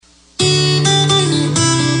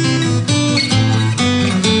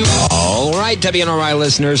WNRI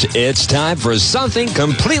listeners, it's time for something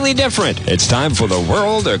completely different. It's time for the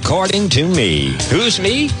world according to me. Who's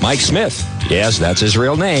me? Mike Smith. Yes, that's his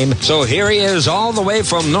real name. So here he is all the way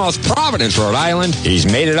from North Providence, Rhode Island. He's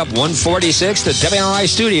made it up 146 to WNRI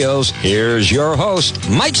Studios. Here's your host,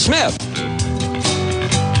 Mike Smith.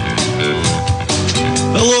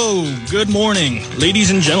 Hello, good morning,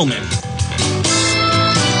 ladies and gentlemen.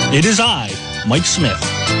 It is I, Mike Smith,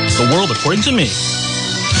 the world according to me,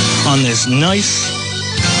 on this nice,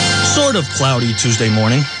 sort of cloudy Tuesday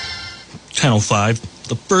morning, 10:05,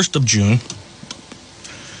 the 1st of June.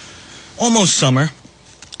 Almost summer,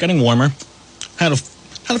 getting warmer. Had a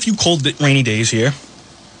few cold, rainy days here.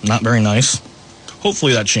 Not very nice.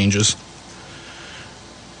 Hopefully that changes.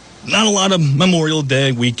 Not a lot of Memorial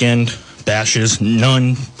Day weekend bashes.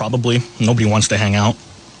 None, probably. Nobody wants to hang out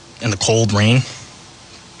in the cold rain.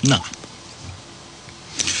 No.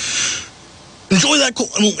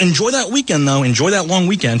 Enjoy that weekend, though. Enjoy that long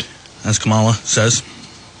weekend, as Kamala says.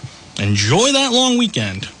 Enjoy that long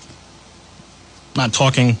weekend. Not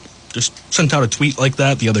talking, just sent out a tweet like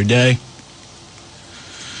that the other day.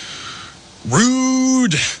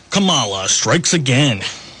 Rude. Kamala strikes again.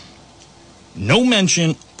 No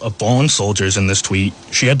mention of fallen soldiers in this tweet.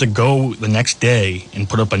 She had to go the next day and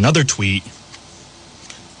put up another tweet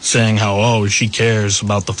saying how, she cares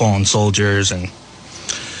about the fallen soldiers and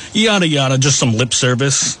yada yada, just some lip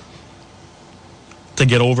service to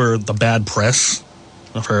get over the bad press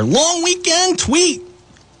of her long weekend tweet.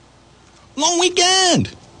 Long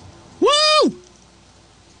weekend. Woo!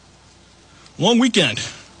 Long weekend,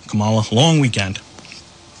 Kamala, long weekend.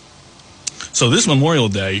 So this Memorial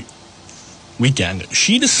Day weekend,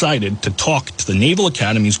 she decided to talk to the Naval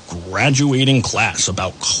Academy's graduating class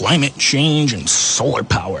about climate change and solar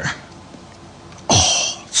power.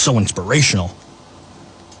 Oh, so inspirational.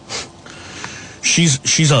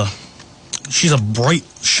 She's a bright,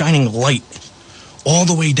 shining light all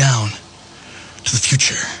the way down to the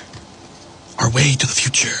future. Our way to the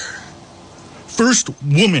future. First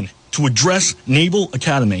woman to address Naval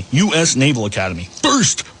Academy, U.S. Naval Academy.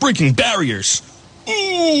 First, breaking barriers.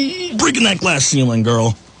 Breaking that glass ceiling,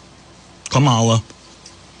 girl. Kamala.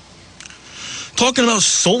 Talking about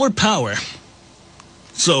solar power.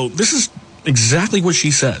 So this is exactly what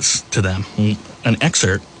she says to them. An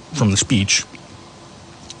excerpt from the speech.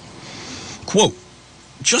 Quote,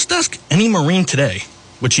 just ask any Marine today,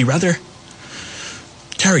 would she rather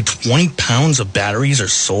carry 20 pounds of batteries or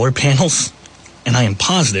solar panels? And I am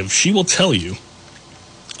positive she will tell you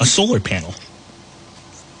a solar panel.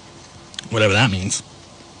 Whatever that means.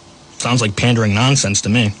 Sounds like pandering nonsense to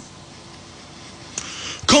me.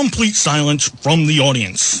 Complete silence from the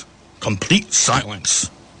audience. Complete silence.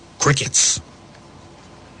 Crickets.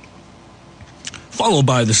 Followed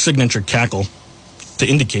by the signature cackle to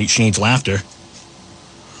indicate she needs laughter.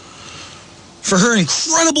 For her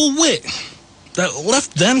incredible wit that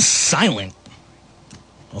left them silent.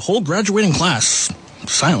 A whole graduating class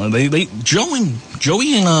silent.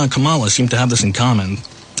 Joey and Kamala seem to have this in common.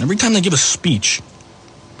 Every time they give a speech,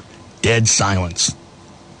 dead silence.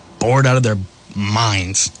 Bored out of their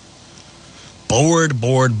minds. Bored.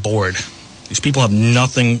 These people have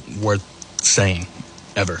nothing worth saying,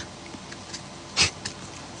 ever.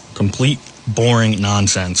 Complete boring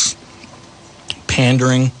nonsense.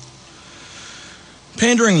 Pandering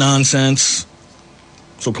nonsense.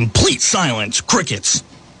 So complete silence. Crickets.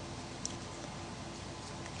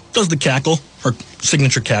 Does the cackle, her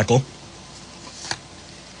signature cackle.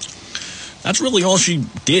 That's really all she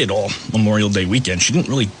did all Memorial Day weekend. She didn't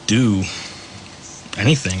really do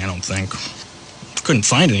anything, I don't think. Couldn't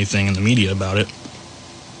find anything in the media about it.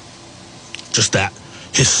 Just that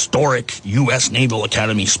historic U.S. Naval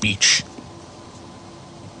Academy speech.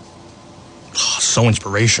 Oh, so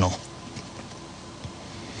inspirational.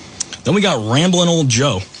 Then we got Ramblin' Old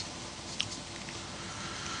Joe.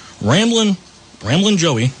 Ramblin'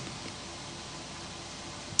 Joey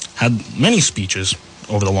had many speeches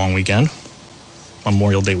over the long weekend,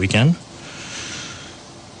 Memorial Day weekend.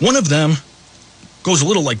 One of them goes a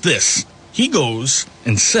little like this. He goes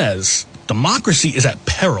and says, democracy is at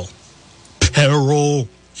peril. Peril.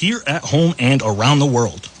 Here at home and around the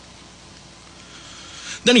world.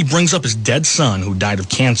 Then he brings up his dead son who died of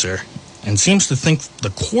cancer and seems to think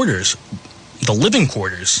the living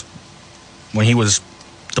quarters, when he was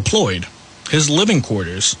deployed, his living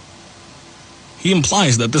quarters, he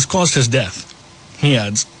implies that this caused his death. He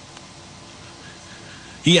adds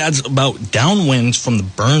about downwinds from the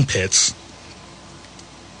burn pits.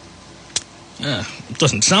 It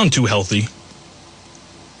doesn't sound too healthy.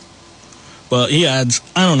 But he adds,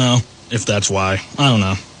 I don't know if that's why. I don't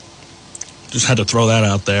know. Just had to throw that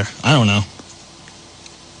out there. I don't know.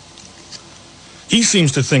 He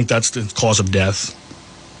seems to think that's the cause of death.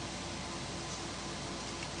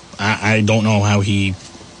 I don't know how he...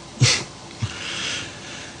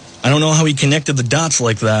 I don't know how he connected the dots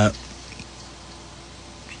like that.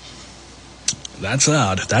 That's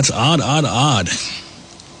odd. That's odd.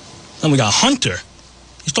 Then we got Hunter.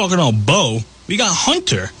 He's talking about Bo. We got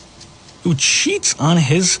Hunter, who cheats on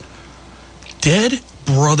his dead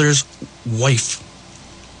brother's wife.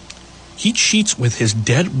 He cheats with his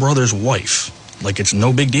dead brother's wife like it's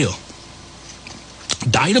no big deal.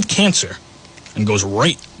 Died of cancer and goes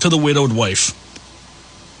right to the widowed wife.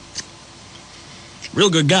 Real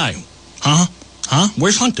good guy. Huh?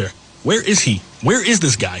 Where's Hunter? Where is he? Where is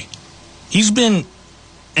this guy? He's been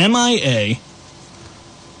MIA,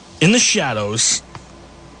 in the shadows,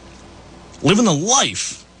 living the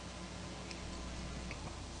life.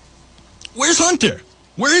 Where's Hunter?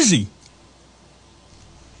 Where is he?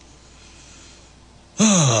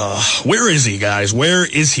 Where is he, guys? Where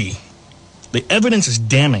is he? The evidence is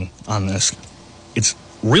damning on this. It's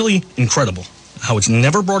really incredible how it's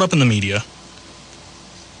never brought up in the media.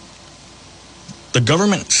 The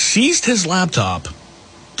government seized his laptop,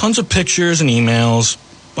 tons of pictures and emails,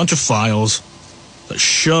 bunch of files that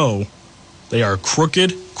show they are a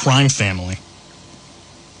crooked crime family.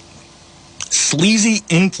 Sleazy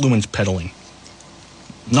influence peddling.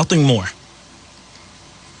 Nothing more.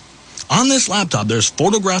 On this laptop, there's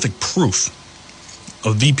photographic proof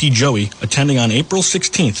of VP Joey attending on April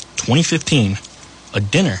 16th, 2015, a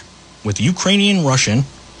dinner with Ukrainian, Russian,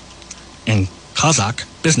 and Kazakh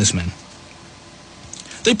businessmen.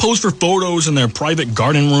 They posed for photos in their private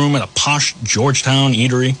garden room at a posh Georgetown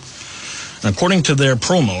eatery. And according to their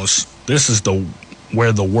promos, this is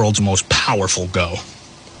where the world's most powerful go.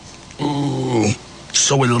 Ooh,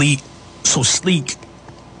 so elite, so sleek.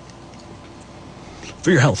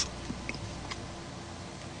 For your health.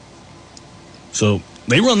 So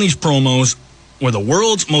they run these promos where the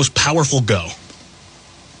world's most powerful go.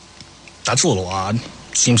 That's a little odd.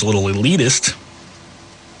 Seems a little elitist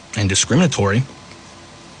and discriminatory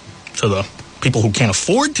to the people who can't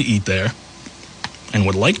afford to eat there and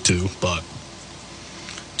would like to, but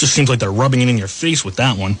just seems like they're rubbing it in your face with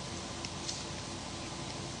that one.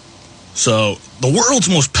 So, the world's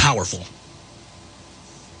most powerful.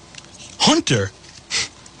 Hunter's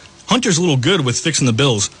a little good with fixing the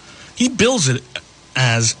bills. He bills it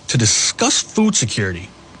as to discuss food security.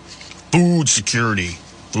 Food security.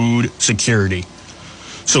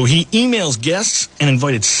 So he emails guests and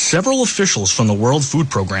invited several officials from the World Food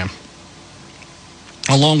Program,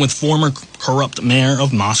 along with former corrupt mayor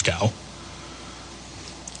of Moscow,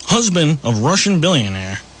 husband of Russian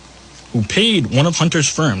billionaire, who paid one of Hunter's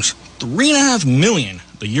firms $3.5 million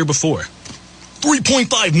the year before.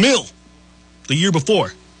 $3.5 million the year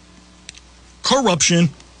before. Corruption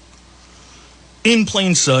in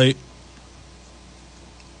plain sight.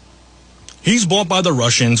 He's bought by the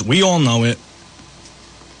Russians. We all know it.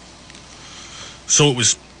 So it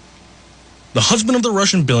was the husband of the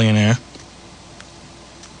Russian billionaire.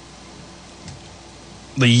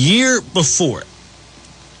 The year before,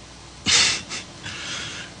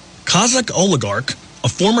 Kazakh oligarch, a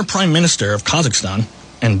former prime minister of Kazakhstan,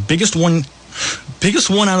 and biggest one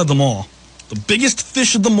out of them all, the biggest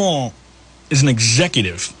fish of them all, is an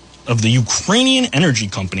executive of the Ukrainian energy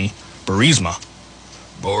company, Burisma.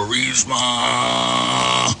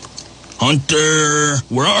 Hunter,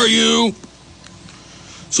 where are you?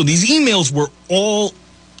 So these emails were all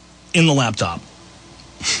in the laptop.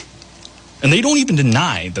 And they don't even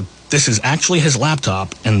deny that this is actually his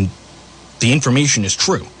laptop and the information is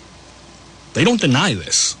true. They don't deny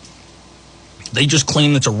this. They just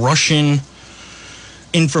claim it's a Russian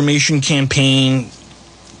information campaign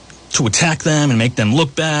to attack them and make them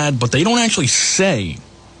look bad, but they don't actually say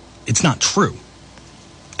it's not true.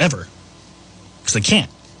 Ever. Because they can't.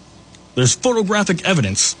 There's photographic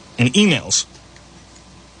evidence and emails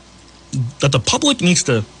that the public needs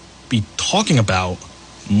to be talking about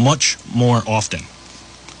much more often.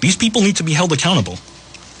 These people need to be held accountable.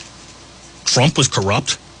 Trump was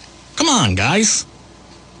corrupt. Come on, guys.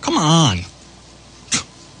 Come on.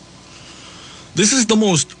 This is the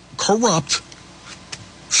most corrupt,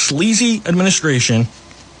 sleazy administration.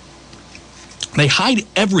 They hide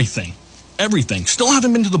everything. Everything. Still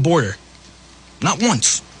haven't been to the border. Not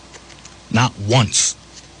once. Not once.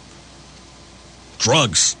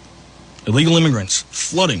 Drugs. Illegal immigrants.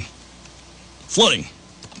 Flooding.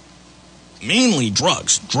 Mainly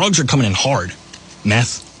drugs. Drugs are coming in hard.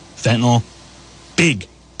 Meth. Fentanyl. Big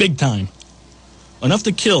time. Enough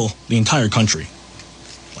to kill the entire country.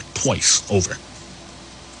 Like twice over.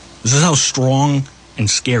 This is how strong and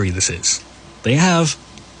scary this is. They have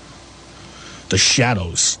The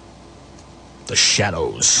shadows. The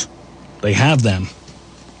shadows. They have them.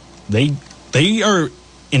 They are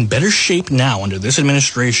in better shape now under this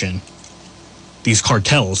administration. These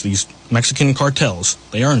cartels, these Mexican cartels,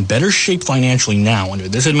 they are in better shape financially now under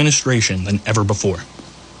this administration than ever before.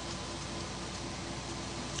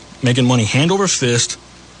 Making money hand over fist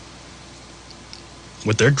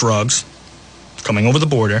with their drugs, coming over the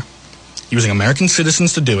border, using American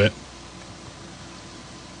citizens to do it.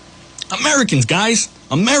 Americans, guys!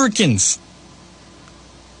 Americans!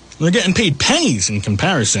 They're getting paid pennies in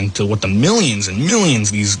comparison to what the millions and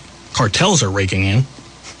millions these cartels are raking in.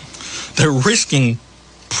 They're risking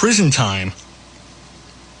prison time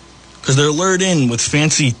because they're lured in with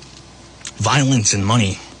fancy violence and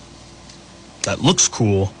money that looks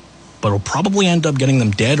cool, but will probably end up getting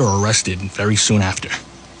them dead or arrested very soon after.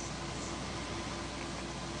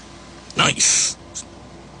 Nice.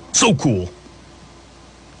 So cool.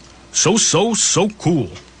 So cool.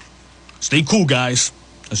 Stay cool, guys,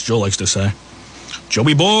 as Joe likes to say.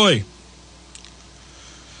 Joey boy.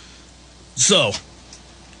 So,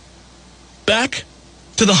 back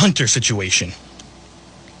to the Hunter situation.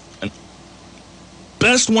 And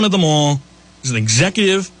best one of them all is an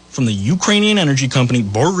executive from the Ukrainian energy company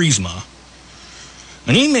Burisma.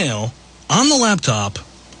 An email on the laptop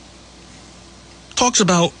talks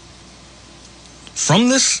about, from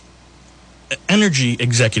this energy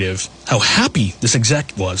executive, how happy this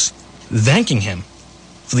exec was, thanking him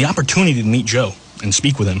for the opportunity to meet Joe and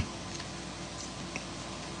speak with him.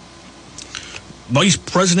 Vice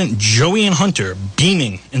President Joey and Hunter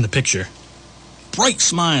beaming in the picture. Bright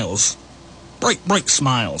smiles. Bright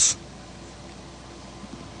smiles.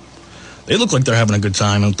 They look like they're having a good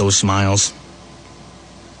time with those smiles.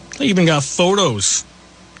 They even got photos.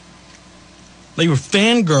 They were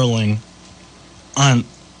fangirling on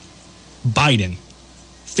Biden.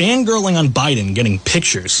 Fangirling on Biden, getting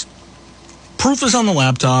pictures. Proof is on the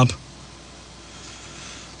laptop.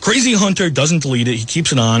 Crazy Hunter doesn't delete it. He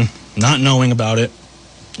keeps it on, not knowing about it,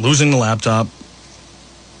 losing the laptop,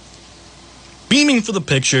 beaming for the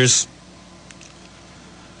pictures.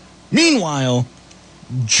 Meanwhile,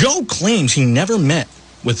 Joe claims he never met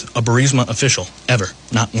with a Burisma official, ever,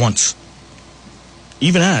 not once.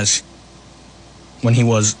 Even as when he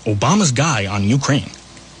was Obama's guy on Ukraine,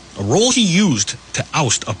 a role he used to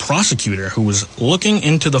oust a prosecutor who was looking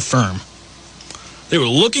into the firm. They were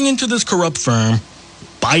looking into this corrupt firm.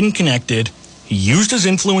 Biden connected. He used his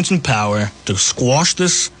influence and power to squash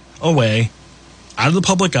this away, out of the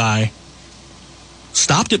public eye,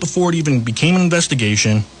 stopped it before it even became an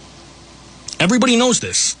investigation. Everybody knows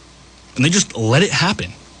this, and they just let it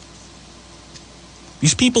happen.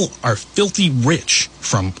 These people are filthy rich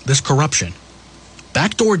from this corruption.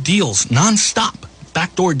 Backdoor deals, nonstop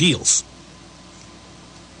backdoor deals.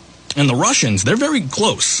 And the Russians, they're very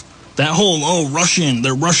close. That whole,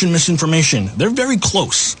 they're Russian misinformation. They're very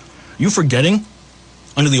close. You forgetting,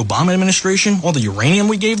 under the Obama administration, all the uranium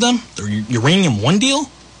we gave them? The Uranium One deal?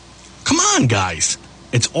 Come on, guys.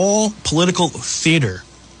 It's all political theater.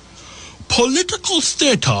 Political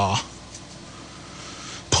theater.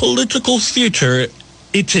 Political theater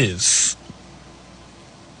it is.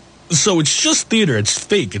 So it's just theater. It's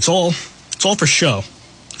fake. It's all for show,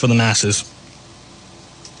 for the masses.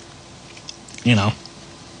 You know,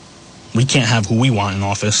 we can't have who we want in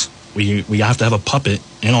office. We have to have a puppet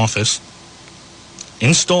in office,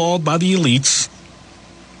 installed by the elites.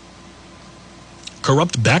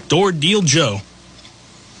 Corrupt backdoor deal Joe.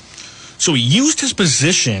 So he used his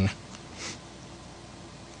position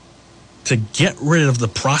to get rid of the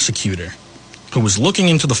prosecutor who was looking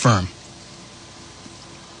into the firm.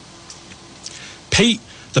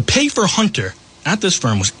 The pay for Hunter at this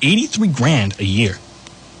firm was $83,000 a year.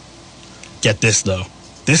 Get this, though.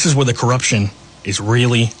 This is where the corruption is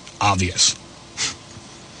really obvious.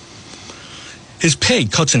 His pay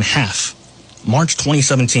cuts in half. March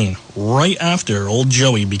 2017, right after old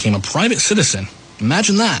Joey became a private citizen.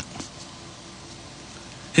 Imagine that.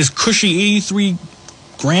 His cushy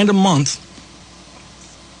 $83,000 a month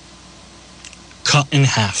cut in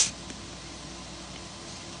half.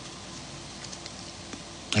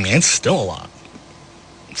 I mean, it's still a lot.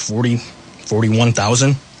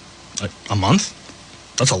 41,000 a month?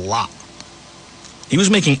 That's a lot. He was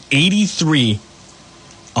making $83,000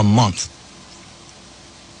 a month.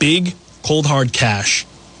 Big, cold, hard cash.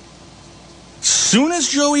 Soon as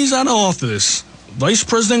Joey's out of office, Vice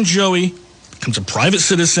President Joey becomes a private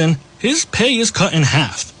citizen, his pay is cut in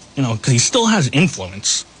half. You know, because he still has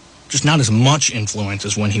influence. Just not as much influence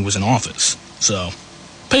as when he was in office. So,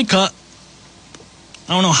 pay cut.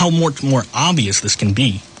 I don't know how much more obvious this can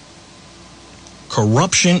be.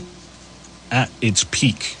 Corruption at its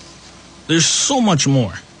peak. There's so much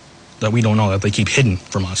more that we don't know that they keep hidden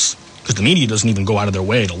from us because the media doesn't even go out of their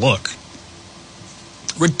way to look.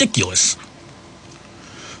 Ridiculous.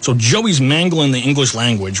 So Joey's mangling the English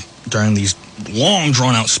language during these long,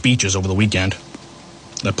 drawn-out speeches over the weekend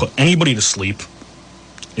that put anybody to sleep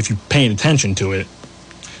if you paid attention to it.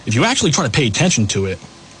 If you actually try to pay attention to it,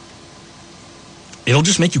 it'll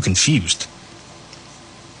just make you confused.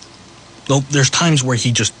 There's times where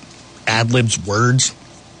he just ad-libs words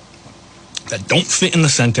that don't fit in the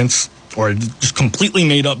sentence or just completely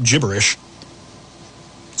made up gibberish.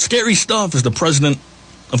 Scary stuff is the president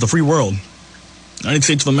of the free world. United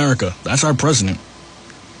States of America. That's our president.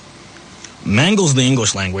 Mangles the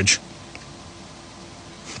English language.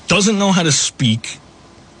 Doesn't know how to speak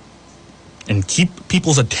and keep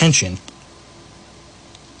people's attention.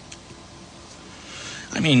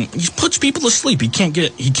 I mean, he puts people to sleep. He can't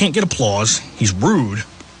get applause. He's rude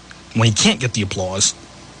when he can't get the applause.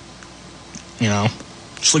 You know,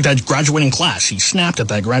 just like that graduating class. He snapped at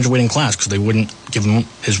that graduating class because they wouldn't give him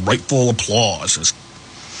his rightful applause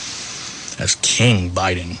as King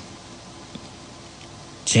Biden.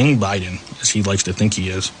 King Biden, as he likes to think he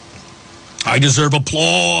is. I deserve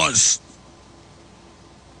applause.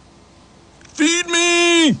 Feed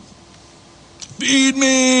me. Feed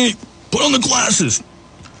me. Put on the glasses.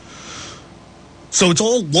 So it's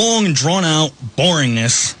all long and drawn out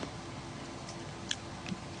boringness.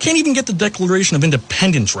 Can't even get the Declaration of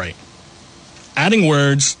Independence right. Adding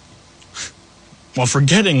words while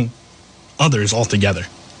forgetting others altogether.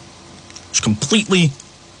 Just completely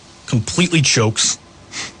chokes.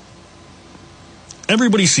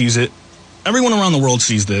 Everybody sees it. Everyone around the world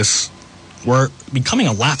sees this. We're becoming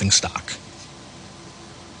a laughingstock.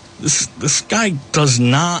 This guy does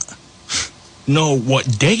not know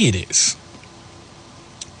what day it is.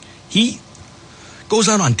 He goes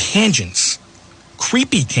out on tangents.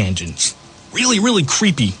 Creepy tangents. Really, really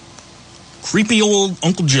creepy. Creepy old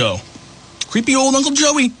Uncle Joe. Creepy old Uncle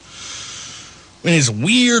Joey. In his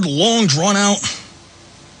weird, long, drawn out,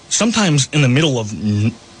 sometimes in the middle of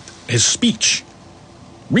his speech.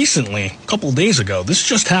 Recently, a couple of days ago, this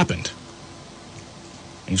just happened.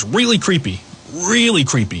 He's really creepy. Really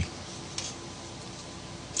creepy.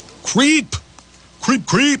 Creep. Creep,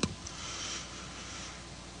 creep.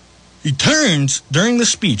 He turns during the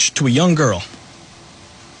speech to a young girl.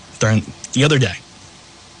 During the other day.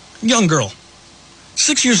 Young girl.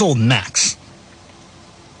 6 years old max.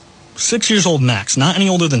 6 years old max. Not any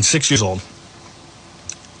older than 6 years old.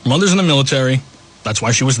 Mother's in the military. That's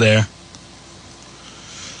why she was there.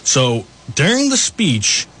 So, during the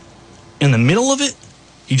speech, in the middle of it,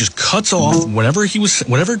 he just cuts off whatever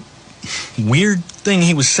weird thing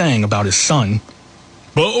he was saying about his son.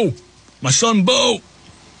 Bo! My son Bo!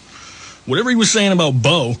 Whatever he was saying about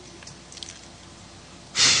Bo,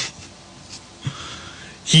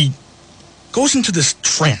 he goes into this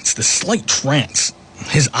trance, this slight trance.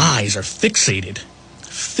 His eyes are fixated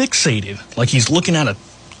like he's looking at a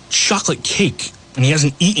chocolate cake and he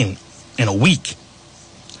hasn't eaten in a week.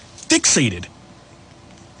 Fixated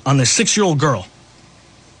on this 6-year-old girl.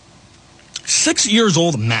 6 years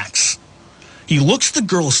old max. He looks at the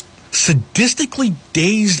girl's sadistically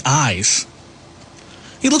dazed eyes.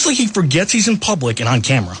 He looks like he forgets he's in public and on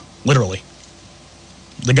camera, literally.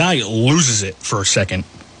 The guy loses it for a second.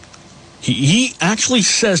 He actually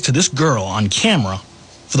says to this girl on camera,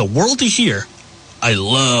 for the world to hear, I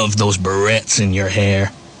love those barrettes in your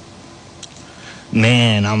hair.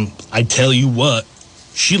 Man, I tell you what,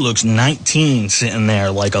 she looks 19 sitting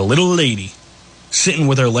there like a little lady, sitting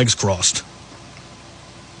with her legs crossed.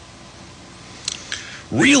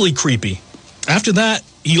 Really creepy. After that,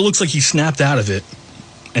 he looks like he snapped out of it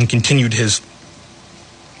and continued his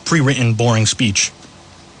pre-written, boring speech.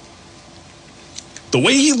 The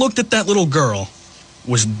way he looked at that little girl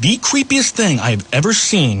was the creepiest thing I've ever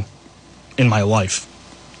seen in my life.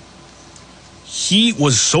 He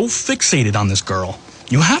was so fixated on this girl.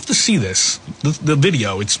 You have to see this. The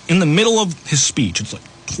video, it's in the middle of his speech. It's like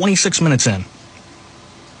 26 minutes in.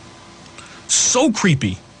 So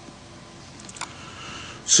creepy.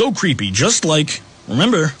 So creepy. Just like,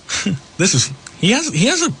 remember, he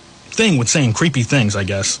has a thing with saying creepy things, I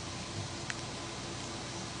guess.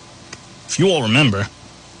 If you all remember,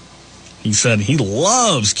 he said he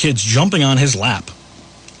loves kids jumping on his lap.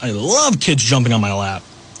 I love kids jumping on my lap.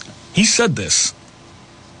 He said this.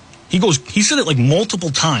 He said it like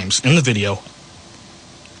multiple times in the video.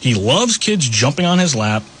 He loves kids jumping on his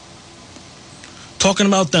lap, talking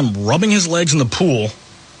about them rubbing his legs in the pool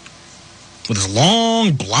with his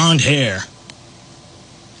long blonde hair.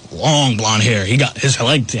 Long blonde hair. He got his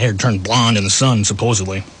hair turned blonde in the sun,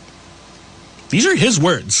 supposedly. These are his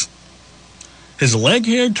words. His leg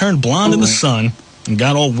hair turned blonde in the sun and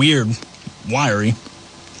got all weird, wiry.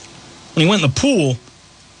 When he went in the pool,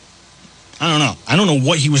 I don't know. I don't know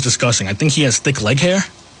what he was discussing. I think he has thick leg hair.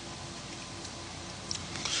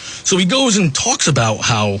 So he goes and talks about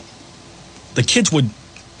how the kids would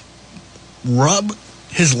rub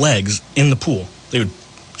his legs in the pool. They would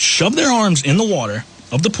shove their arms in the water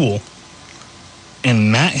of the pool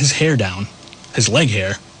and mat his hair down, his leg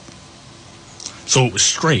hair, so it was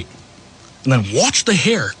straight. And then watch the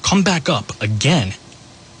hair come back up again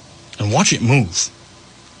and watch it move.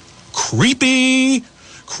 Creepy,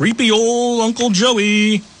 creepy old Uncle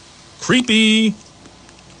Joey. Creepy.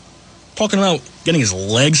 Talking about getting his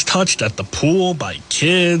legs touched at the pool by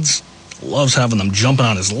kids. Loves having them jumping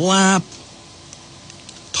on his lap.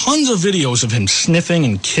 Tons of videos of him sniffing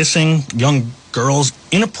and kissing young girls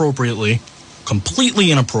inappropriately,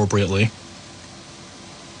 completely inappropriately.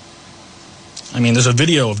 I mean, there's a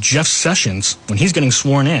video of Jeff Sessions when he's getting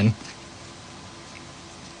sworn in.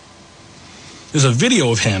 There's a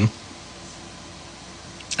video of him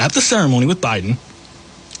at the ceremony with Biden.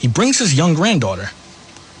 He brings his young granddaughter.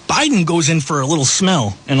 Biden goes in for a little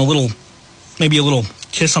smell and maybe a little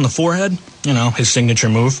kiss on the forehead, his signature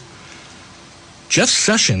move. Jeff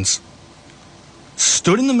Sessions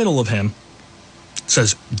stood in the middle of him,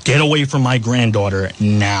 says, "Get away from my granddaughter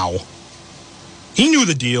now." He knew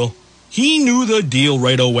the deal. He knew the deal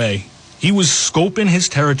right away. He was scoping his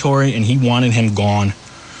territory and he wanted him gone.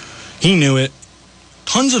 He knew it.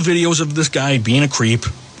 Tons of videos of this guy being a creep.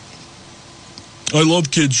 I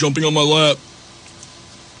love kids jumping on my lap.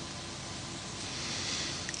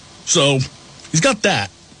 So, he's got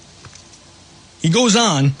that. He goes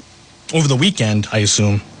on, over the weekend, I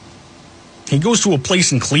assume. He goes to a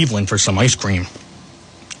place in Cleveland for some ice cream.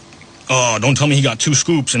 Oh, don't tell me he got 2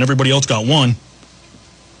 scoops and everybody else got 1.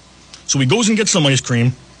 So he goes and gets some ice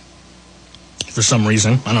cream for some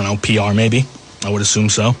reason. I don't know, PR maybe. I would assume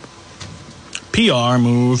so. PR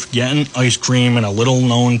move, getting ice cream in a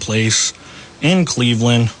little-known place in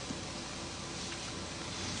Cleveland.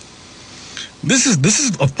 This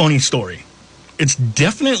is a funny story. It's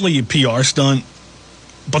definitely a PR stunt,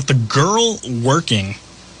 but the girl working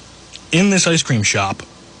in this ice cream shop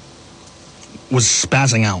was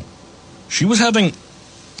spazzing out. She was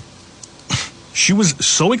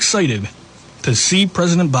so excited to see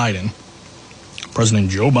President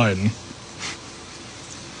Joe Biden.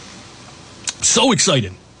 So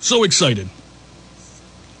excited.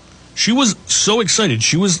 She was so excited.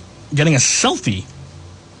 She was getting a selfie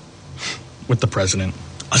with the president.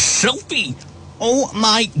 A selfie! Oh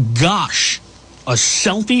my gosh. A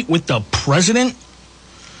selfie with the president?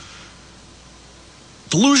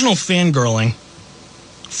 Delusional fangirling.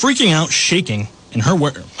 Freaking out, shaking. And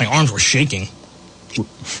my arms were shaking.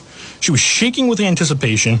 She was shaking with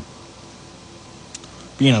anticipation.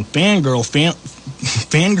 Being a fangirling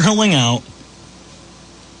out.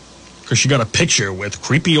 Because she got a picture with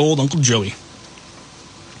creepy old Uncle Joey.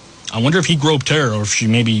 I wonder if he groped her or if she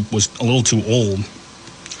maybe was a little too old.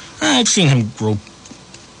 I've seen him grope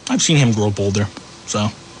older.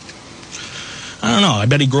 So, I don't know. I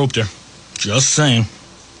bet he groped her. Just saying.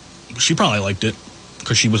 She probably liked it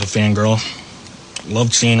because she was a fangirl.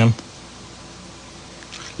 Loved seeing him.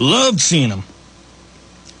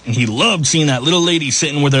 And he loved seeing that little lady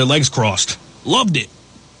sitting with her legs crossed. Loved it.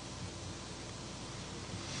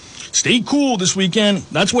 Stay cool this weekend.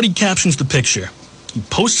 That's what he captions the picture. He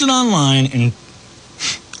posts it online and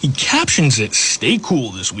he captions it, "Stay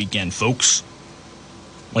cool this weekend, folks."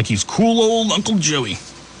 Like he's cool old Uncle Joey.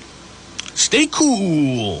 Stay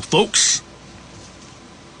cool, folks.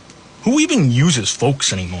 Who even uses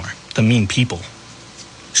folks anymore to mean people?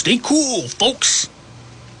 Stay cool, folks.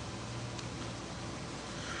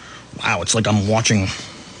 Wow, it's like I'm watching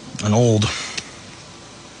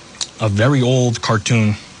a very old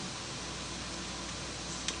cartoon.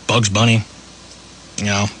 Bugs Bunny,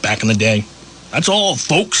 back in the day. That's all,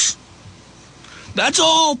 folks. That's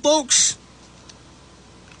all, folks.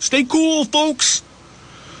 Stay cool, folks.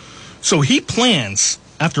 So he plans,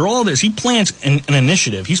 after all this, an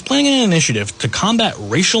initiative. He's planning an initiative to combat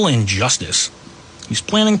racial injustice. He's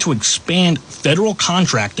planning to expand federal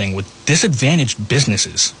contracting with disadvantaged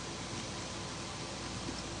businesses.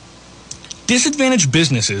 Disadvantaged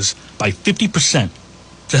businesses by 50%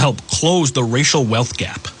 to help close the racial wealth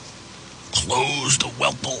gap. Close the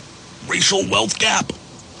racial wealth gap.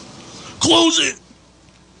 Close it.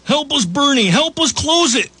 Help us, Bernie. Help us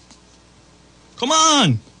close it. Come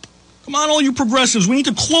on. Come on, all you progressives. We need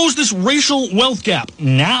to close this racial wealth gap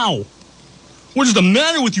now. What is the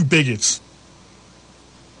matter with you bigots?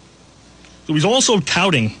 So he's also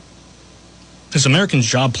touting his American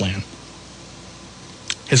Job Plan.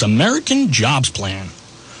 His American Jobs Plan,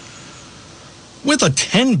 with a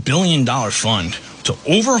 $10 billion fund to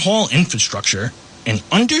overhaul infrastructure in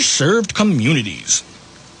underserved communities.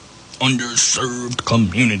 Underserved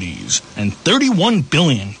communities. And $31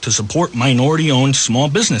 billion to support minority-owned small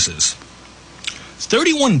businesses.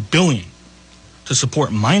 $31 billion to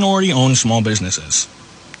support minority-owned small businesses.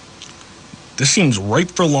 This seems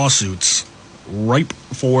ripe for lawsuits. Ripe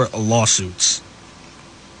for lawsuits.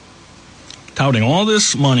 Touting all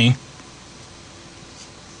this money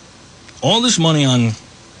on,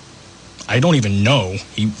 I don't even know.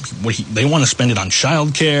 They want to spend it on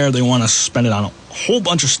childcare. They want to spend it on a whole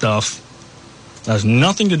bunch of stuff that has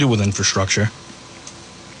nothing to do with infrastructure.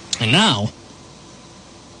 And now,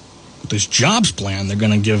 with this jobs plan, they're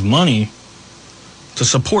going to give money to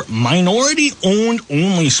support minority-owned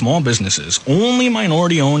only small businesses. Only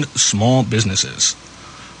minority-owned small businesses.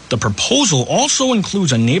 The proposal also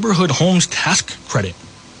includes a neighborhood homes tax credit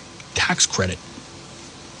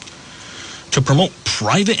to promote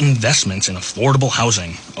private investments in affordable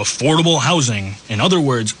housing. Affordable housing, in other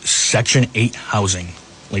words, Section 8 housing,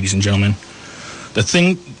 ladies and gentlemen. The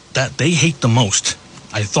thing that they hate the most,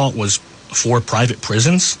 I thought, was for private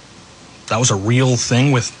prisons. That was a real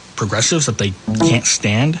thing with progressives that they can't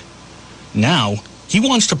stand. Now, he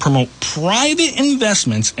wants to promote private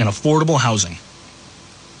investments in affordable housing.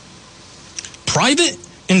 Private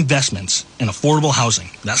investments in affordable housing.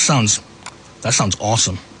 That sounds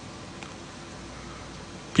awesome.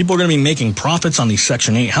 People are going to be making profits on these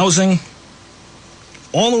Section 8 housing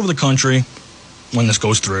all over the country when this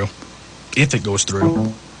goes through. If it goes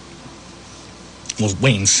through. We'll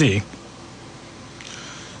wait and see.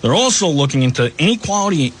 They're also looking into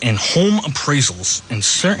inequality in home appraisals in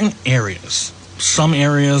certain areas. Some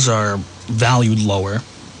areas are valued lower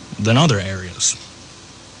than other areas.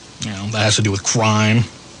 That has to do with crime.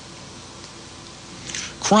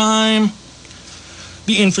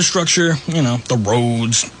 The infrastructure, the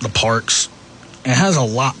roads, the parks. It has a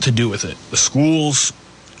lot to do with it. The schools,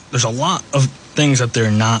 there's a lot of things that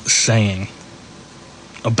they're not saying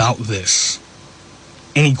about this.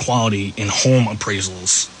 Inequality in home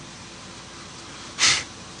appraisals.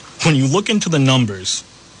 When you look into the numbers,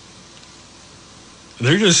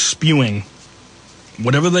 they're just spewing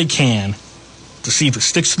whatever they can to see if it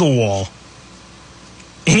sticks to the wall.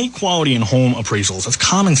 Inequality in home appraisals. That's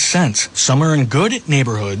common sense. Some are in good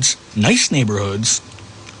neighborhoods, nice neighborhoods,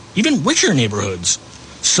 even richer neighborhoods.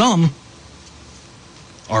 Some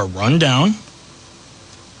are run down.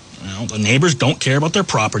 The neighbors don't care about their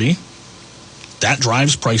property. That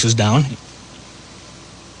drives prices down.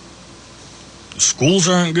 The schools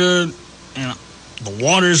aren't good. The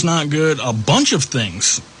water's not good. A bunch of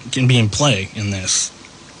things can be in play in this.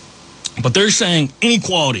 But they're saying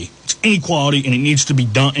inequality. It's inequality, and it needs to be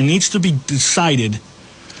done. It needs to be decided.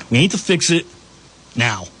 We need to fix it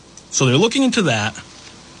now. So they're looking into that.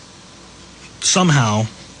 Somehow,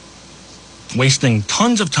 wasting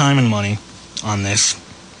tons of time and money on this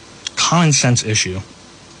common sense issue.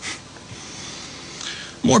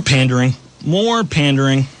 More pandering.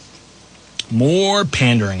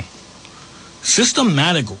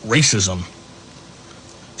 Systematic racism.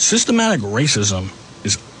 Systematic racism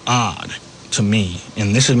is odd to me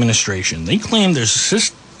in this administration. They claim there's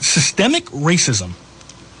systemic racism.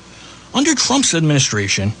 Under Trump's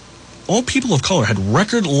administration, all people of color had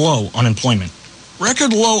record low unemployment.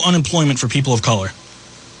 Record low unemployment for people of color.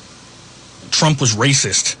 Trump was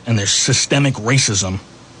racist, and there's systemic racism.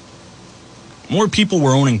 More people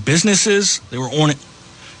were owning businesses. They were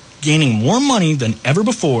gaining more money than ever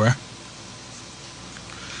before.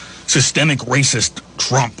 Systemic racist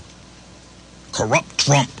Trump. Corrupt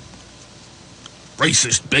Trump.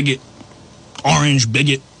 Racist bigot. Orange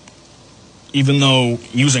bigot. Even though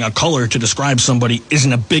using a color to describe somebody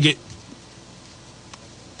isn't a bigot.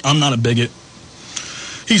 I'm not a bigot.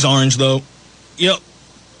 He's orange, though. Yep.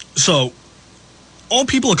 So, all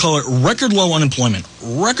people of color, record low unemployment.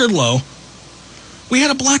 Record low. We had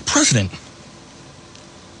a black president.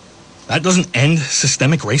 That doesn't end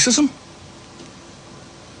systemic racism?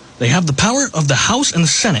 They have the power of the House and the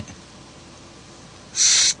Senate.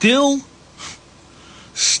 Still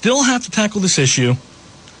have to tackle this issue.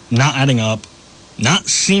 Not adding up.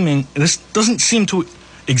 This doesn't seem to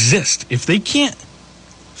exist. If they can't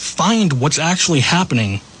find what's actually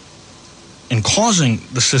happening and causing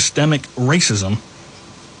the systemic racism,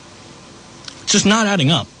 it's just not adding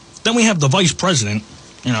up. Then we have the vice president,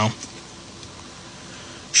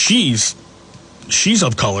 she's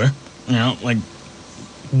of color,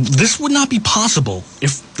 this would not be possible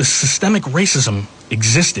if the systemic racism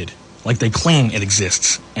existed like they claim it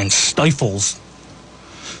exists and stifles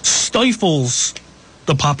stifles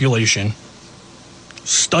the population.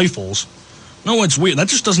 Stifles. No, it's weird. That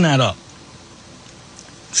just doesn't add up.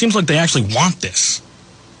 Seems like they actually want this.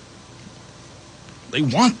 They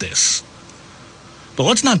want this. But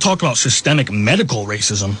let's not talk about systemic medical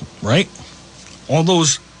racism, right? All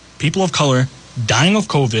those people of color dying of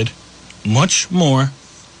COVID, much more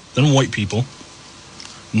than white people.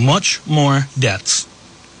 Much more deaths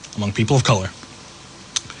among people of color.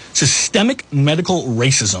 Systemic medical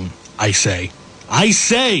racism, I say. I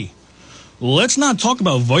say, let's not talk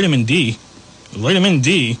about vitamin D. Vitamin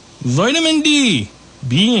D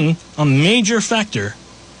being a major factor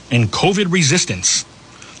in COVID resistance.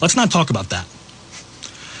 Let's not talk about that.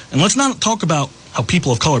 And let's not talk about how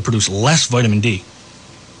people of color produce less vitamin D.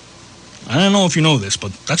 I don't know if you know this,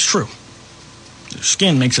 but that's true. Their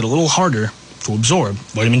skin makes it a little harder to absorb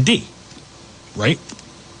vitamin D, right?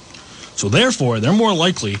 So therefore, they're more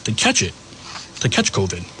likely to catch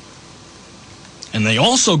COVID. And they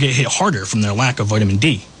also get hit harder from their lack of vitamin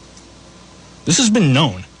D. This has been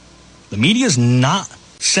known. The media is not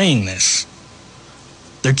saying this.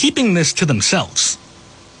 They're keeping this to themselves.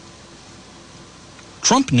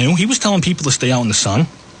 Trump knew. He was telling people to stay out in the sun.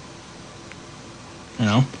 You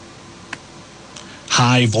know,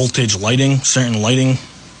 high voltage lighting, certain lighting,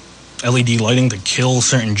 LED lighting to kill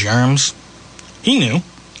certain germs. He knew,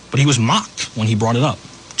 but he was mocked when he brought it up.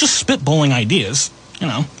 Just spitballing ideas. You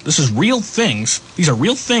know, this is real things. These are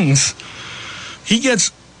real things. He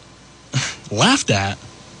gets laughed at,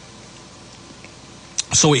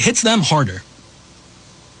 so it hits them harder.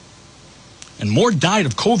 And more died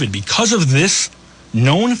of COVID because of this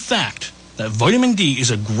known fact that vitamin D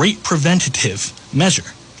is a great preventative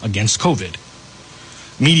measure against COVID.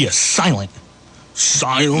 Media silent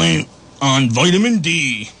on vitamin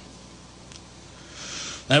D.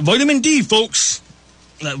 That vitamin D, folks.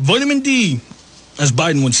 That vitamin D, as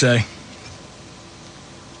Biden would say.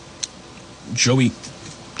 Joey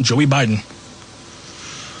Biden.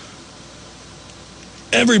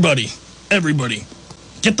 Everybody,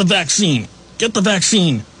 get the vaccine. Get the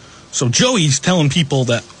vaccine. So Joey's telling people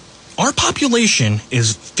that our population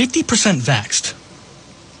is 50% vaxxed.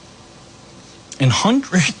 And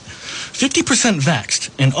 50% vaxxed.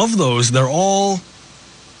 And of those,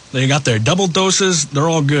 they got their double doses, they're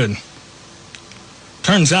all good.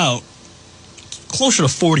 Turns out, closer to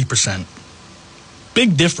 40%.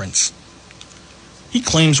 Big difference. He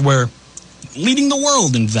claims we're leading the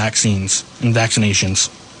world in vaccines and vaccinations.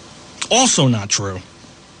 Also not true.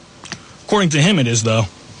 According to him, it is, though.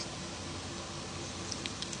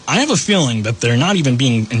 I have a feeling that they're not even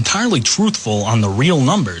being entirely truthful on the real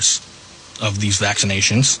numbers of these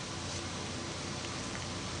vaccinations.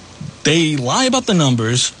 They lie about the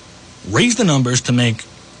numbers, raise the numbers to make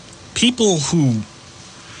people who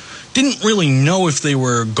didn't really know if they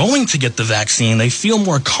were going to get the vaccine, they feel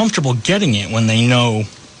more comfortable getting it when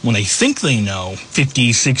they think they know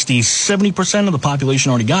 50, 60, 70% of the population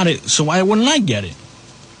already got it, so why wouldn't I get it?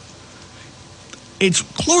 It's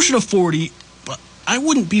closer to 40, but I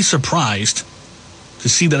wouldn't be surprised to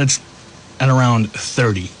see that it's at around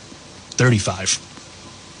 30, 35.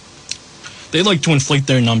 They like to inflate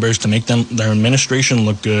their numbers to make their administration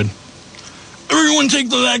look good. Everyone take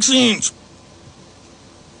the vaccines.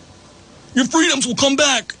 Your freedoms will come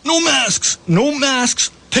back. No masks. No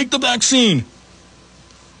masks. Take the vaccine.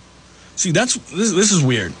 See, this is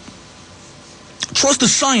weird. Trust the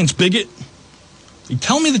science, bigot. You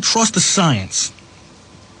tell me to trust the science.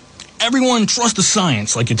 Everyone trust the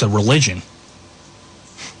science like it's a religion.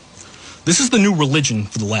 This is the new religion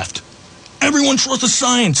for the left. Everyone trust the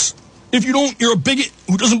science. If you don't, you're a bigot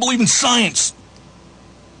who doesn't believe in science.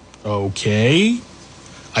 Okay.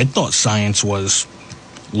 I thought science was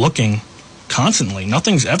looking constantly.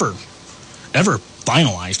 Nothing's ever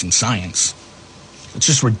finalized in science. It's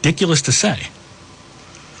just ridiculous to say.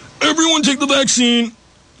 Everyone take the vaccine.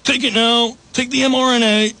 Take it now. Take the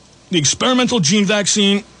mRNA, the experimental gene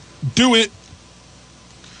vaccine. Do it.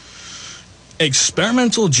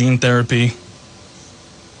 Experimental gene therapy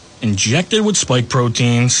injected with spike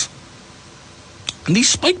proteins. And these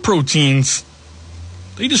spike proteins,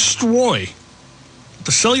 they destroy at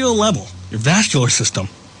the cellular level your vascular system.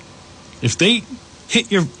 If they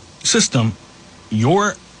hit your system,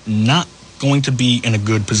 you're not going to be in a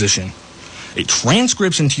good position. It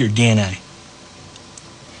transcripts into your DNA.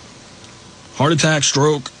 Heart attack,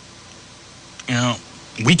 stroke,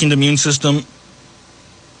 weakened immune system.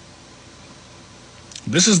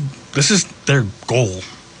 This is their goal.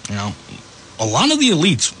 A lot of the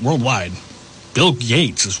elites worldwide, Bill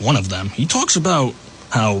Gates is one of them. He talks about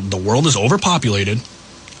how the world is overpopulated.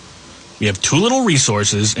 We have too little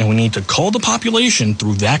resources, and we need to cull the population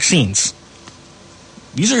through vaccines.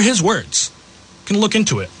 These are his words. You can look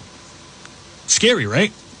into it. Scary,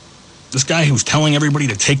 right? This guy who's telling everybody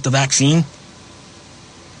to take the vaccine.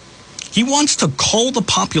 He wants to cull the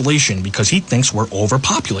population because he thinks we're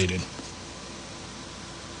overpopulated.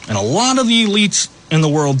 And a lot of the elites in the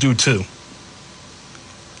world do too.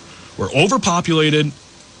 We're overpopulated,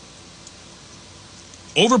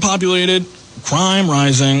 crime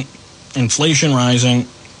rising, inflation rising,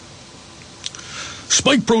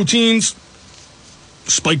 spike proteins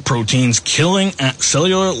killing at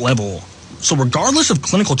cellular level. So regardless of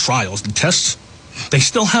clinical trials, the tests, they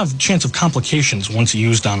still have a chance of complications once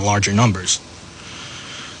used on larger numbers.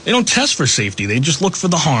 They don't test for safety, they just look for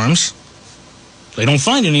the harms. They don't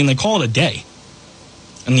find any and they call it a day.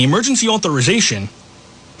 And the emergency authorization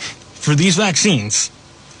for these vaccines,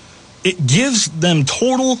 it gives them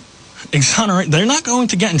total exoneration. They're not going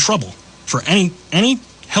to get in trouble for any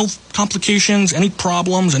health complications, any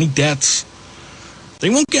problems, any deaths. They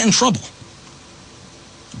won't get in trouble.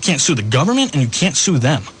 You can't sue the government and you can't sue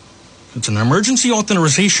them. It's an emergency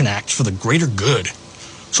authorization act for the greater good.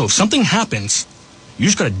 So if something happens, you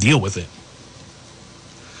just got to deal with it.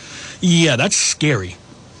 Yeah, that's scary.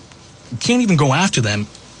 You can't even go after them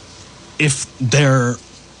if their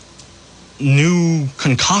new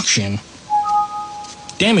concoction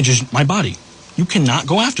damages my body. You cannot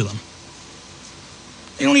go after them.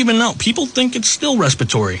 They don't even know. People think it's still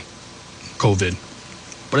respiratory COVID,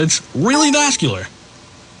 but it's really vascular.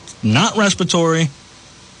 Not respiratory.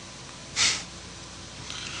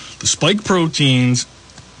 The spike proteins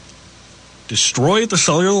destroy at the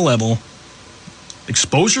cellular level.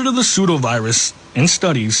 Exposure to the pseudovirus in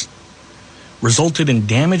studies resulted in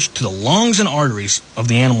damage to the lungs and arteries of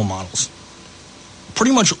the animal models.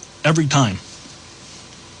 Pretty much every time.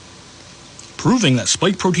 Proving that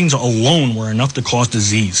spike proteins alone were enough to cause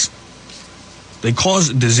disease. They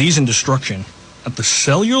cause disease and destruction at the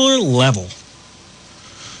cellular level.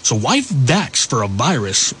 So why vax for a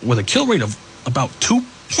virus with a kill rate of about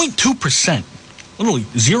 2.2%? Literally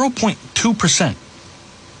 0.2%.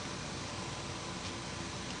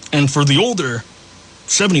 And for the older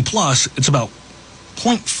 70 plus, it's about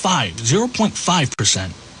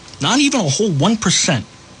 0.5%. Not even a whole 1%.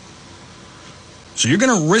 So you're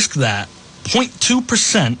going to risk that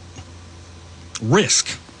 0.2%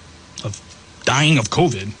 risk of dying of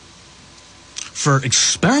COVID for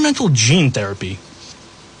experimental gene therapy.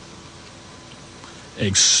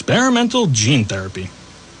 Experimental gene therapy.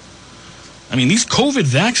 I mean, these COVID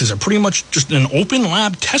vaxes are pretty much just an open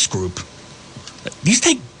lab test group. These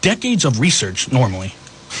take decades of research normally.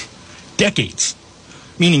 Decades.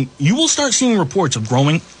 Meaning you will start seeing reports of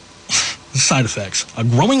growing side effects. A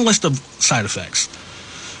growing list of side effects.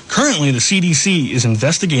 Currently, the CDC is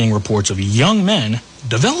investigating reports of young men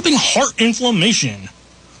developing heart inflammation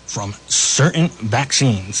from certain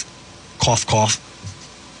vaccines. Cough, cough.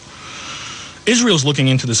 Israel's looking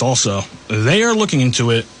into this also. They are looking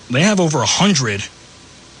into it. They have over 100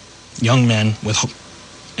 young men with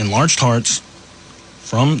enlarged hearts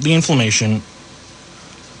from the inflammation.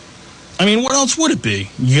 I mean, what else would it be?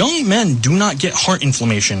 Young men do not get heart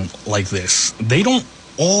inflammation like this. They don't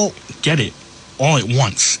all get it all at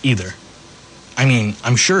once either. I mean,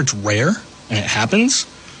 I'm sure it's rare and it happens,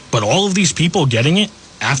 but all of these people getting it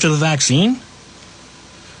after the vaccine?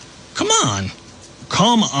 Come on.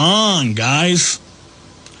 Come on, guys.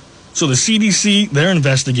 So the CDC, they're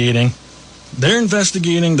investigating.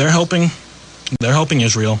 They're helping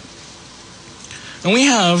Israel. And we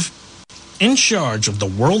have in charge of the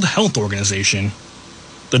World Health Organization,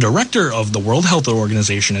 the director of the World Health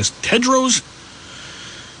Organization is Tedros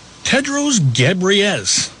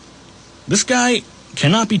Ghebreyesus. This guy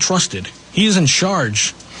cannot be trusted. He is in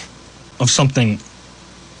charge of something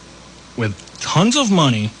with tons of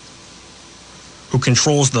money, who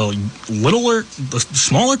controls the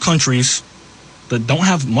smaller countries that don't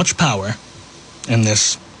have much power in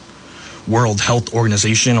this World Health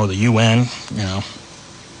Organization or the UN, you know.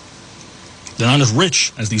 They're not as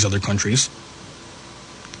rich as these other countries.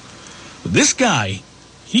 But this guy,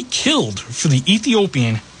 he killed for the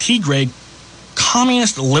Ethiopian Tigray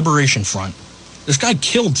Communist Liberation Front. This guy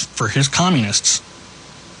killed for his communists.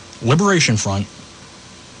 Liberation Front.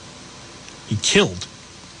 He killed.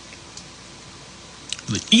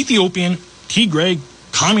 The Ethiopian Tigray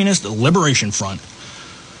Communist Liberation Front.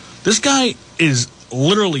 This guy is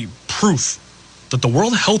literally proof that the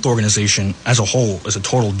World Health Organization as a whole is a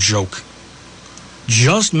total joke.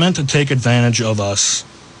 Just meant to take advantage of us,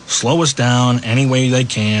 slow us down any way they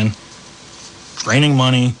can, draining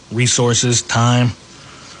money, resources, time.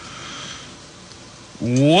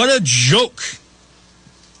 What a joke.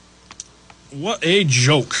 What a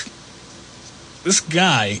joke. This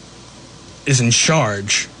guy is in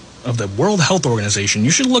charge of the World Health Organization. You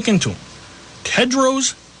should look into him.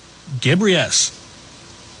 Tedros Ghebreyesus.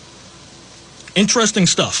 Interesting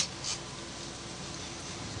stuff.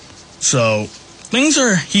 So, things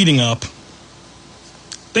are heating up.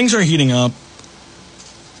 Things are heating up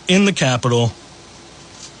in the capital.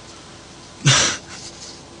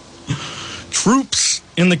 Troops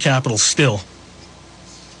in the capital still.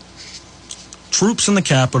 Troops in the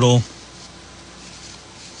capital.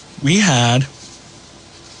 We had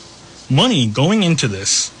money going into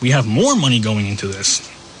this. We have more money going into this.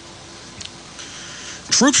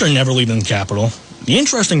 Troops are never leaving the capital. The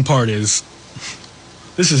interesting part is,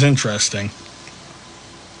 this is interesting.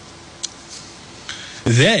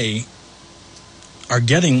 They are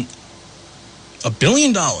getting $1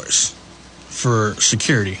 billion for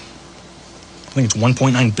security. I think it's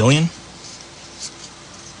 $1.9 billion.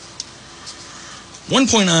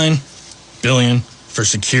 $1.9 billion for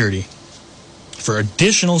security. For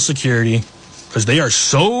additional security. Because they are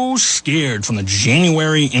so scared from the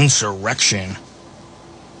January insurrection.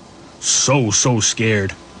 So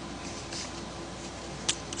scared.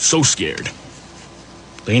 So scared.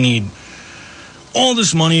 They need all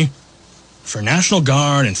this money for National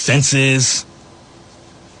Guard and fences.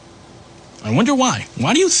 I wonder why.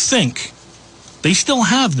 Why do you think they still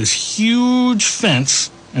have this huge fence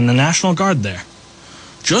and the National Guard there?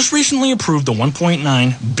 Just recently approved the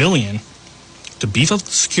 $1.9 billion to beef up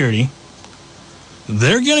the security.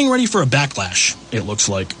 They're getting ready for a backlash, it looks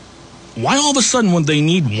like. Why all of a sudden would they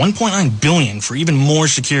need $1.9 billion for even more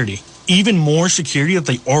security? Even more security that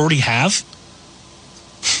they already have?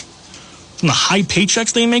 From the high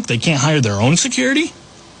paychecks they make, they can't hire their own security?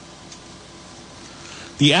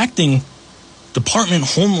 The acting Department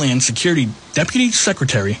Homeland Security Deputy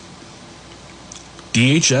Secretary,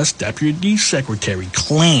 DHS Deputy Secretary,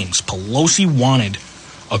 claims Pelosi wanted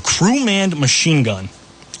a crew-manned machine gun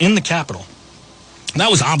in the Capitol. That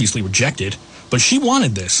was obviously rejected, but she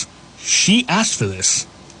wanted this. She asked for this.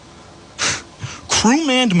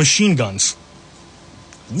 Crew-manned machine guns.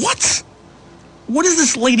 What? What is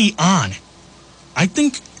this lady on? I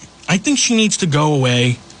think she needs to go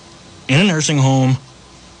away in a nursing home,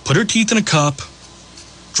 put her teeth in a cup,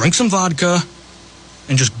 drink some vodka,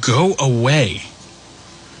 and just go away.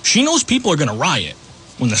 She knows people are going to riot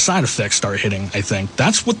when the side effects start hitting, I think.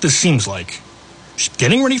 That's what this seems like. She's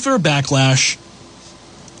getting ready for a backlash.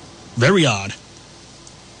 Very odd.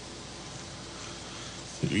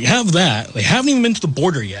 You have that. They haven't even been to the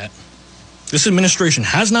border yet. This administration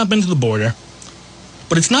has not been to the border.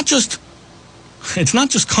 But it's not just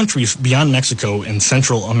countries beyond Mexico and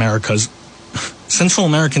Central America's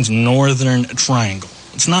northern triangle.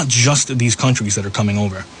 It's not just these countries that are coming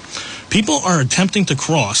over. People are attempting to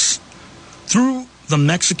cross through the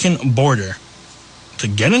Mexican border to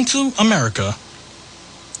get into America.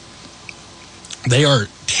 They are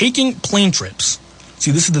taking plane trips.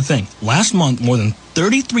 See, this is the thing. Last month, more than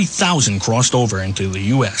 33,000 crossed over into the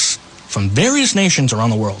U.S. from various nations around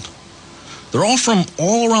the world. They're all from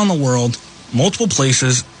all around the world, multiple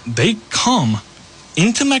places. They come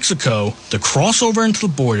into Mexico to cross over into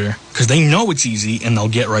the border because they know it's easy and they'll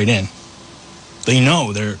get right in. They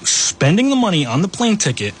know they're spending the money on the plane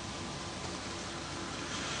ticket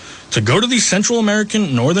to go to these Central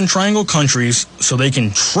American Northern Triangle countries so they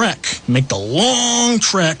can make the long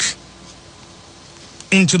trek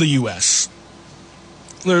into the U.S.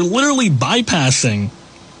 They're literally bypassing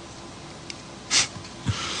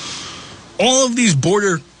all of these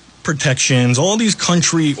border protections, all these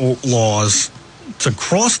country laws to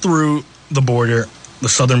cross through the border, the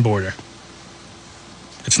southern border.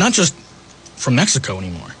 It's not just from Mexico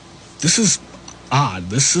anymore. This is odd.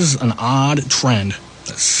 This is an odd trend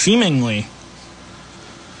that seemingly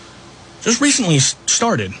just recently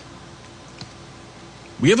started.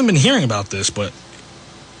 We haven't been hearing about this, but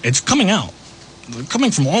it's coming out. They're coming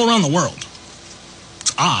from all around the world.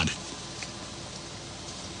 It's odd.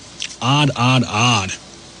 Odd.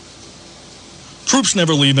 Troops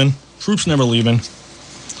never leaving.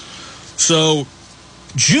 So,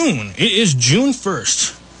 June. It is June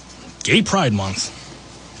 1st. Gay Pride Month.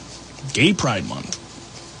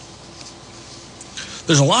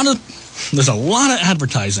 There's a lot of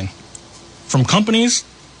advertising from companies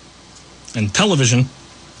and television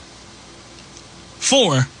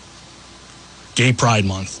for Gay Pride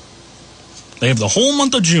Month. They have the whole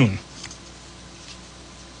month of June.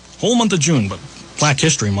 But Black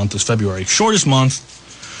History Month is February. Shortest month.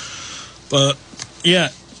 But, yeah,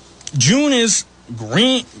 June is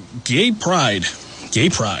Gay Pride.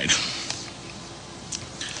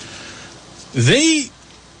 The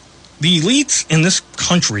elites in this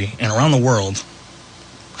country and around the world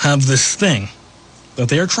have this thing that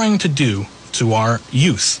they are trying to do to our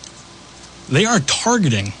youth. They are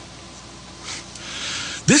targeting.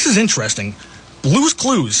 This is interesting. Blue's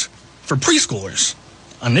Clues for preschoolers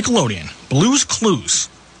on Nickelodeon. Blue's Clues.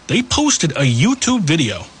 They posted a YouTube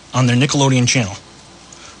video on their Nickelodeon channel.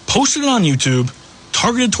 Posted it on YouTube,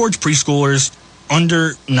 targeted towards preschoolers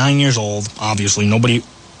under 9 years old. Obviously, nobody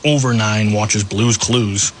over 9 watches Blue's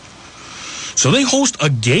Clues. So they host a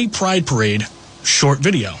gay pride parade short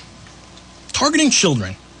video targeting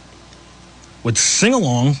children with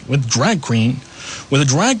sing-along with a drag queen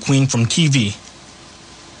from TV.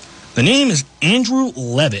 The name is Andrew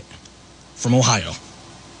Levitt from Ohio.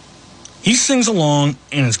 He sings along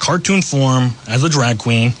in his cartoon form as a drag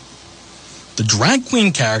queen. The drag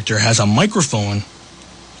queen character has a microphone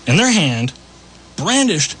in their hand,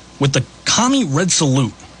 brandished with the commie red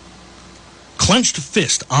salute. Clenched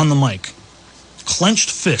fist on the mic.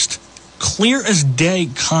 Clenched fist. Clear as day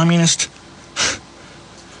communist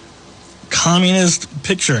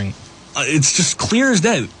picturing. It's just clear as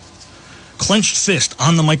day. Clenched fist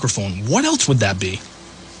on the microphone. What else would that be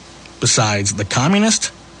besides the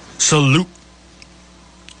communist salute?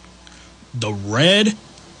 The red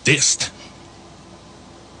fist.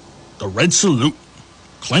 The red salute.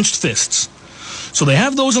 Clenched fists. So they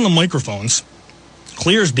have those on the microphones.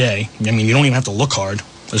 Clear as day. I mean, you don't even have to look hard.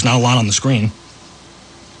 There's not a lot on the screen.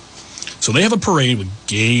 So they have a parade with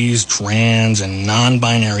gays, trans, and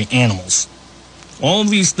non-binary animals. All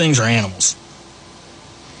of these things are animals.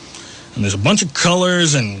 And there's a bunch of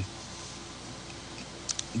colors and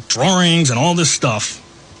drawings and all this stuff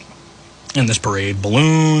in this parade.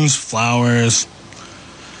 Balloons, flowers,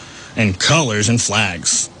 and colors and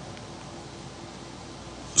flags.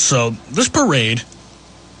 So this parade,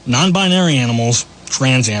 non-binary animals,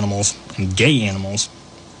 trans animals, and gay animals.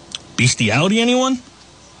 Bestiality, anyone?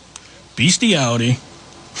 Bestiality.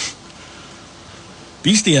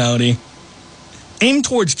 Bestiality. Aimed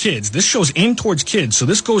towards kids. This show's aimed towards kids, so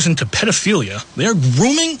this goes into pedophilia. They're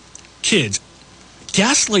grooming kids,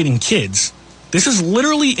 gaslighting kids. This is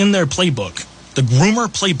literally in their playbook, the groomer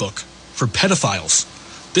playbook for pedophiles.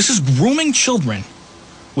 This is grooming children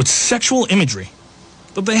with sexual imagery.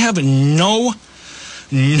 But they have they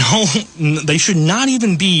should not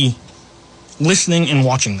even be listening and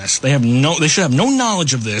watching this. They should have no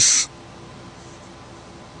knowledge of this.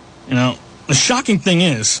 You know, the shocking thing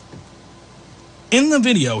is, in the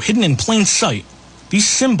video, hidden in plain sight, these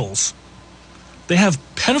symbols, they have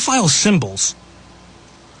pedophile symbols.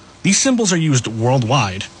 These symbols are used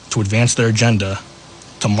worldwide to advance their agenda,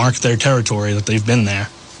 to mark their territory that they've been there.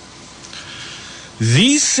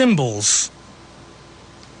 These symbols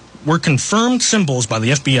were confirmed symbols by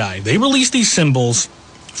the FBI. They released these symbols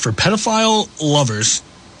for pedophile lovers.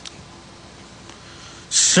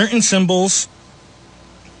 Certain symbols,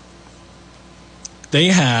 they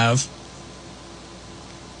have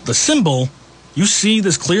the symbol, you see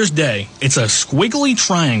this clear as day. It's a squiggly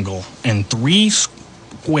triangle and 3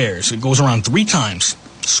 squares. It goes around 3 times.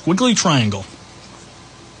 Squiggly triangle.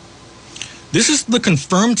 This is the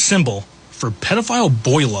confirmed symbol for pedophile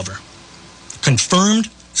boy lover. Confirmed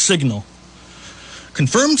signal.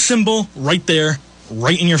 Confirmed symbol right there,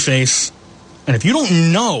 right in your face. And if you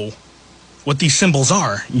don't know what these symbols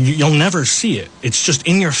are, you'll never see it. It's just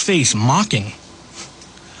in your face, mocking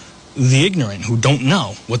the ignorant who don't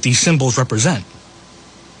know what these symbols represent.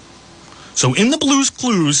 So in the Blue's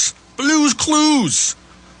Clues,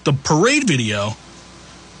 the parade video,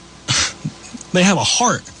 they have a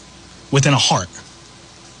heart within a heart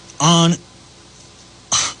on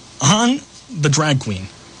the drag queen.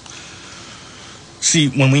 See,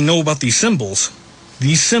 when we know about these symbols,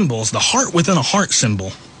 the heart within a heart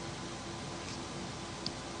symbol,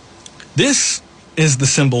 this is the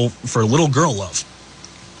symbol for little girl love,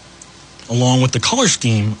 along with the color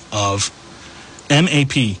scheme of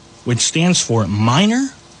MAP, which stands for Minor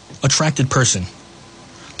Attracted Person.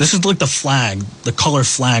 This is like the flag, the color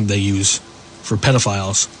flag they use for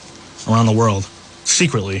pedophiles around the world,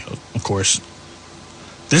 secretly, of course.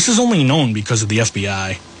 This is only known because of the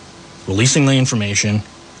FBI releasing the information.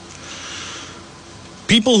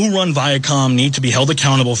 People who run Viacom need to be held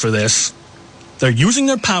accountable for this. They're using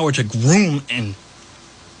their power to groom and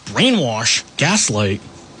brainwash, gaslight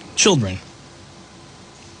children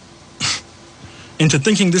into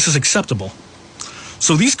thinking this is acceptable.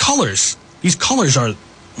 So these colors are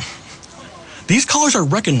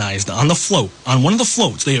recognized on the float, on one of the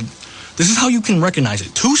floats. This is how you can recognize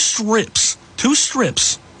it. Two strips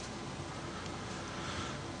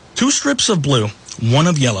of blue, one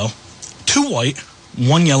of yellow, 2 white,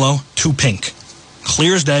 1 yellow, to pink.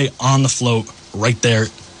 Clear as day, on the float, right there.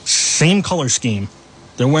 Same color scheme.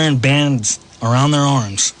 They're wearing bands around their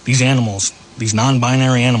arms, these animals, these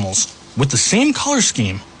non-binary animals, with the same color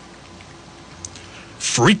scheme.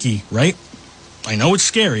 Freaky, right? I know it's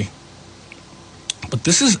scary, but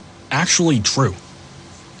this is actually true.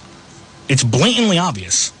 It's blatantly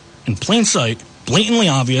obvious, in plain sight, blatantly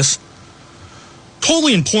obvious.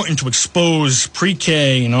 Totally important to expose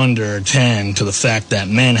pre-K and under 10 to the fact that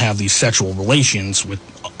men have these sexual relations with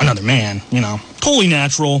another man, you know. Totally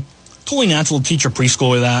natural. Totally natural to teach your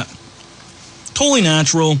preschooler that. Totally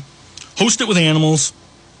natural. Host it with animals.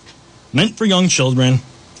 Meant for young children.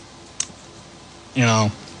 You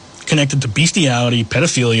know, connected to bestiality,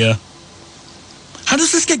 pedophilia. How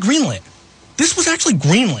does this get greenlit? This was actually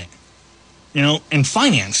greenlit, you know, and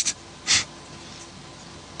financed.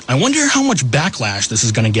 I wonder how much backlash this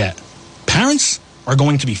is going to get. Parents are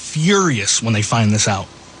going to be furious when they find this out.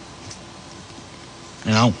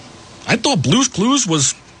 You know, I thought Blue's Clues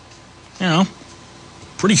was, you know,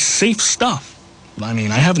 pretty safe stuff. I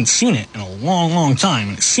mean, I haven't seen it in a long, long time.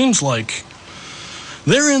 And it seems like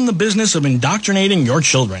they're in the business of indoctrinating your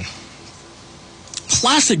children.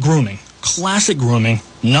 Classic grooming. Classic grooming.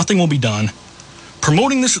 Nothing will be done.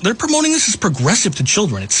 They're promoting this as progressive to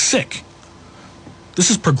children. It's sick. This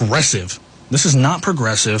is progressive. This is not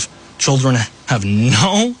progressive. Children have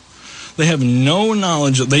no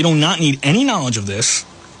knowledge. They do not need any knowledge of this.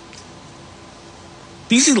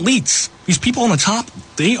 These elites, these people on the top,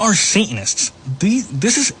 they are Satanists.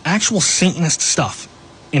 This is actual Satanist stuff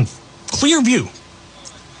in clear view.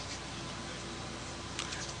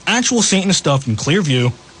 Actual Satanist stuff in clear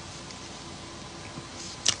view.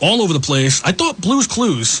 All over the place. I thought Blue's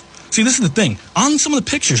Clues. See, this is the thing. On some of the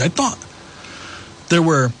pictures, I thought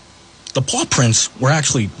the paw prints were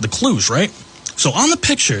actually the clues, right? So on the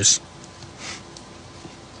pictures,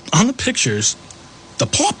 the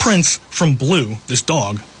paw prints from Blue, this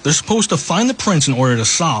dog, they're supposed to find the prints in order to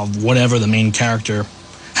solve whatever the main character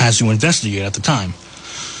has to investigate at the time.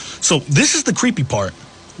 So this is the creepy part.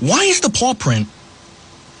 Why is the paw print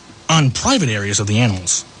on private areas of the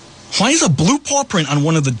animals? Why is a blue paw print on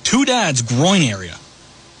one of the two dads' groin area?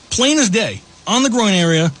 Plain as day, on the groin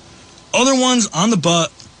area. Other ones on the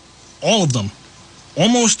butt, all of them.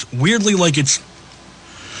 Almost weirdly like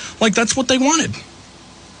that's what they wanted.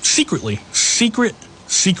 Secretly. Secret.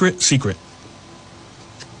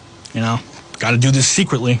 You know, gotta do this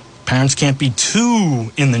secretly. Parents can't be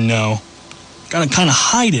too in the know. Gotta kind of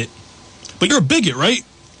hide it. But you're a bigot, right?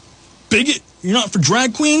 Bigot? You're not for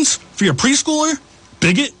drag queens? For your preschooler?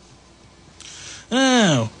 Bigot?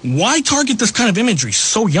 Oh, why target this kind of imagery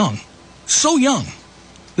so young? So young.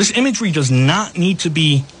 This imagery does not need to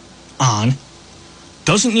be on,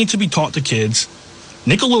 doesn't need to be taught to kids.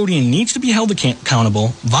 Nickelodeon needs to be held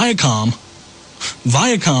accountable. Viacom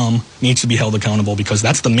needs to be held accountable because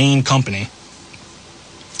that's the main company.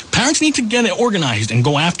 Parents need to get it organized and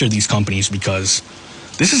go after these companies because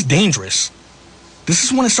this is dangerous. This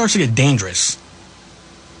is when it starts to get dangerous.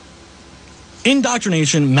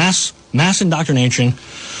 Indoctrination, mass indoctrination.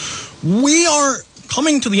 We are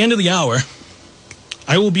coming to the end of the hour.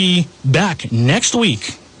 I will be back next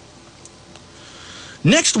week.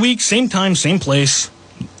 Next week, same time, same place.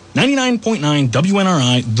 99.9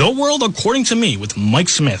 WNRI, The World According to Me with Mike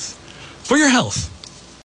Smith. For your health,